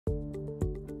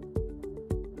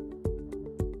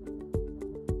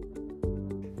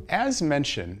as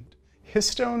mentioned,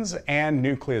 histones and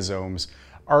nucleosomes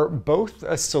are both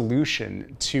a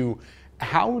solution to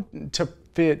how to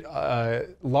fit a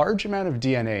large amount of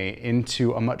DNA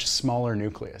into a much smaller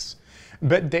nucleus.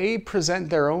 But they present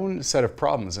their own set of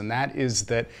problems, and that is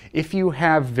that if you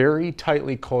have very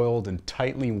tightly coiled and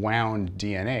tightly wound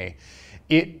DNA,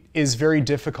 it is very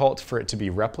difficult for it to be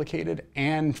replicated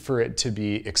and for it to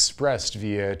be expressed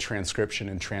via transcription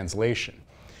and translation.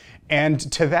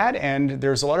 And to that end,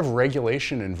 there's a lot of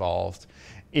regulation involved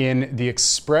in the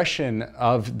expression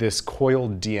of this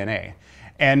coiled DNA.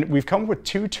 And we've come up with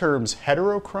two terms,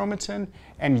 heterochromatin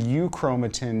and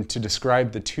euchromatin, to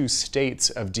describe the two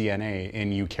states of DNA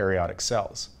in eukaryotic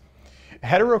cells.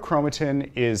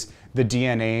 Heterochromatin is the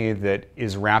DNA that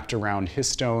is wrapped around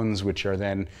histones, which are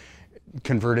then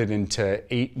converted into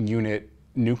 8-unit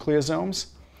nucleosomes.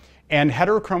 And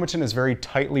heterochromatin is very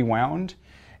tightly wound,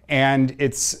 and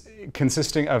it's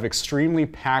consisting of extremely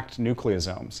packed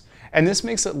nucleosomes. And this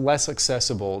makes it less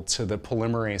accessible to the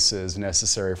polymerases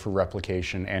necessary for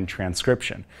replication and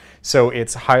transcription. So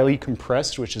it's highly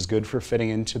compressed, which is good for fitting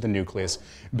into the nucleus,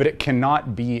 but it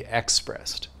cannot be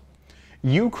expressed.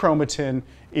 Euchromatin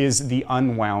is the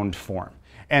unwound form,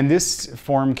 and this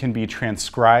form can be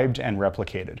transcribed and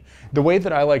replicated. The way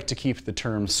that I like to keep the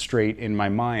terms straight in my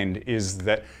mind is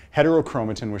that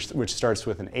heterochromatin, which starts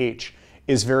with an H,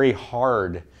 is very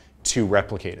hard to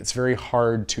replicate. It's very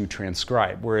hard to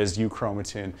transcribe, whereas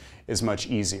euchromatin is much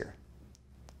easier.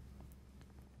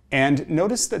 And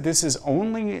notice that this is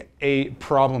only a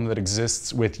problem that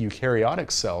exists with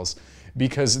eukaryotic cells,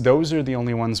 because those are the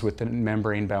only ones with the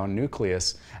membrane-bound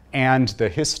nucleus and the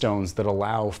histones that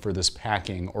allow for this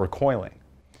packing or coiling.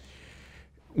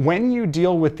 When you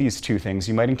deal with these two things,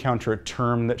 you might encounter a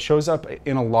term that shows up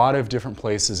in a lot of different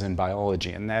places in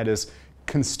biology, and that is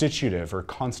constitutive or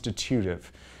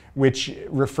constitutive, which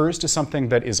refers to something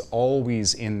that is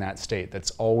always in that state,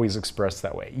 that's always expressed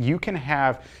that way. You can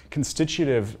have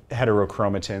constitutive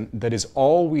heterochromatin that is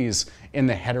always in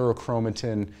the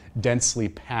heterochromatin densely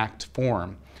packed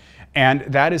form. And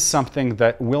that is something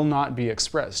that will not be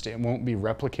expressed. It won't be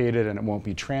replicated and it won't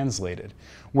be translated.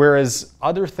 Whereas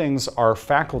other things are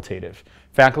facultative.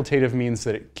 Facultative means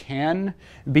that it can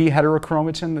be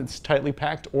heterochromatin that's tightly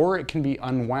packed, or it can be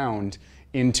unwound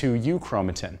into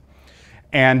euchromatin.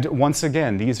 And once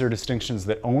again, these are distinctions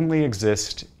that only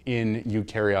exist in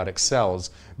eukaryotic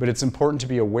cells, but it's important to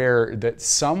be aware that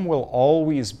some will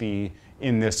always be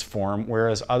in this form,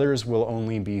 whereas others will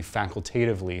only be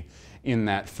facultatively in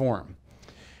that form.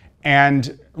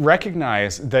 And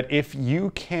recognize that if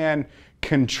you can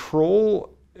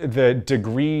control the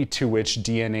degree to which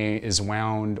DNA is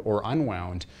wound or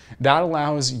unwound, that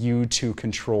allows you to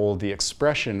control the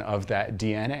expression of that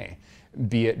DNA,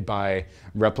 be it by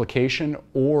replication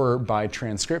or by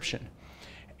transcription.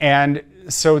 And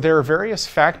so there are various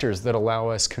factors that allow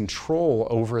us control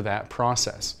over that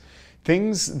process.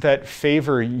 Things that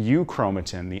favor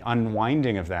euchromatin, the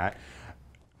unwinding of that,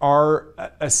 are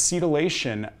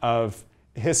acetylation of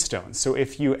histones. So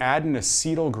if you add an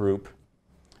acetyl group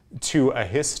to a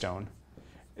histone,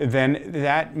 then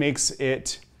that makes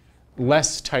it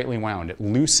less tightly wound. It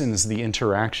loosens the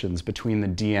interactions between the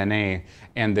DNA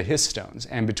and the histones,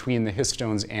 and between the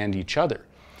histones and each other.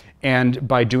 And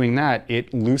by doing that,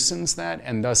 it loosens that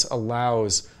and thus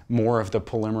allows more of the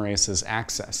polymerase's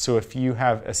access. So if you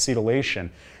have acetylation,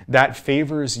 that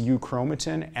favors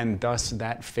euchromatin, and thus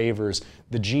that favors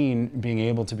the gene being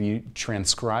able to be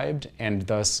transcribed and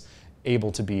thus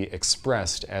able to be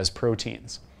expressed as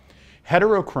proteins.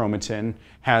 Heterochromatin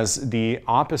has the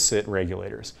opposite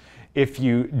regulators. If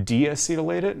you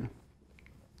deacetylate it,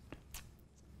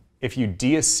 if you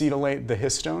deacetylate the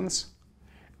histones,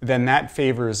 then that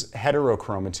favors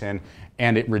heterochromatin,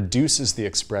 and it reduces the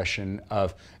expression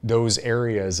of those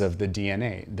areas of the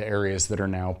DNA, the areas that are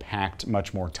now packed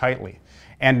much more tightly.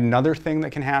 And another thing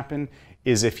that can happen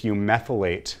is if you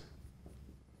methylate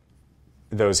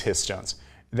those histones.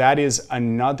 That is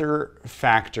another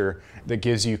factor that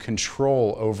gives you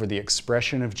control over the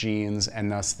expression of genes and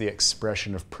thus the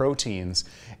expression of proteins,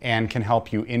 and can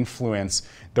help you influence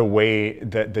the way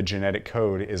that the genetic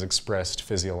code is expressed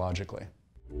physiologically.